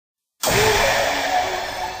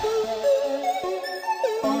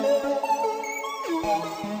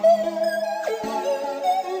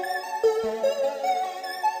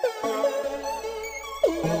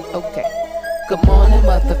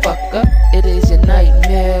is your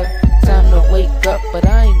nightmare. Time to wake up, but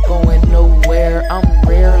I ain't going nowhere. I'm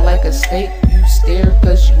rare like a steak. You stare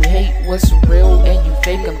cause you hate what's real, and you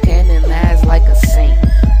fake I'm canonized like a saint.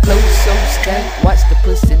 Flow so stank, watch the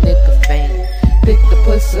pussy nigga faint. Pick the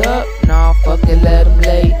pussy up, nah fuck it, let him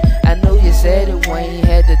lay. I know you said it, Wayne,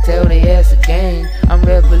 had to tell they ass again. I'm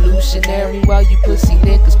revolutionary while you pussy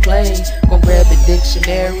niggas play. Gon' grab a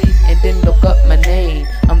dictionary and then look up my name.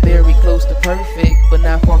 I'm very close to perfect, but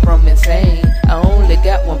not far from insane. I only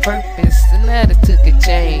got one purpose, and that is to get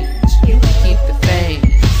change. You can keep the fame,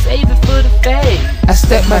 save it for the fame. I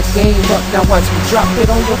step my game up, now watch me drop it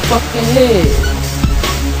on your fucking head.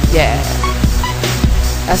 Yeah.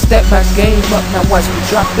 I step my game up, now watch me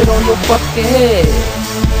drop it on your fucking head.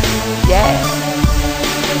 Yeah.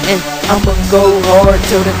 And I'ma go hard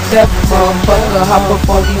till the death, motherfucker. Hop up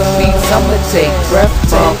on these beats, I'ma take breath,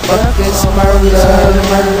 motherfucker. It's murder,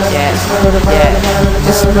 yeah, yeah.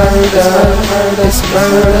 It's murder, it's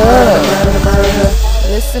murder.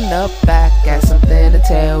 Listen up, I got something to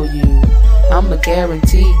tell you. I'm a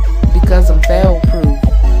guarantee because I'm fail-proof.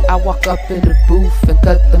 I walk up in the booth and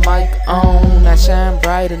cut the mic on. I shine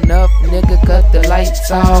bright enough, nigga, cut the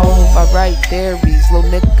lights off. I write theories, little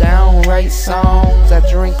nigga, I don't write songs. I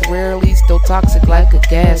drink rarely, still toxic like a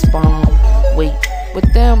gas bomb. Wait, what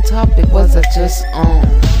damn topic was I just on?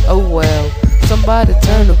 Oh well, somebody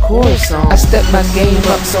turn the chorus on. I step my game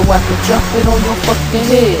up so I can drop it on your fucking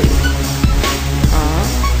head.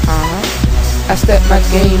 I step my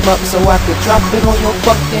game up so I can drop it on your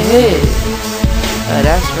fucking head.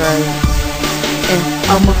 That's right. And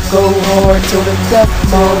I'ma go hard till the death,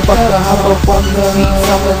 motherfucker. Hop up on the beats,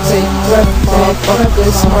 I'ma take breath, motherfucker.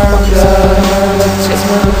 It's murder, it's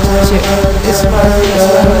murder, it's murder,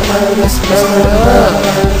 it's murder.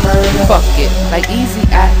 Fuck it, like Easy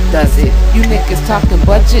I does it. You niggas talking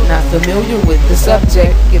budget, not familiar with the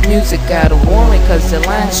subject. Get music out of warrant cause the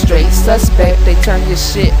line's straight suspect. They turn your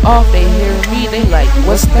shit off, they hear me, they like,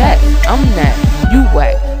 what's that? I'm that, you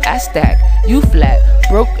whack, I stack, you flat.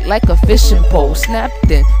 Broke like a fishing pole,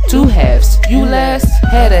 snapped in two halves. You last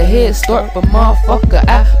had a head start, but motherfucker,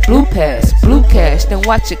 I blew past, blue cash, then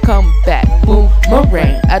watch it come back.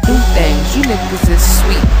 Boomerang, I do things, you niggas is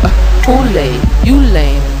sweet. Kool-Aid, you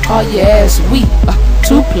lame, call your ass weak.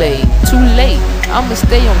 To play, too late, I'ma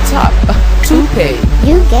stay on top. To pay,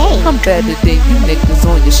 you gay. I'm better than you niggas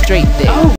on your straight day.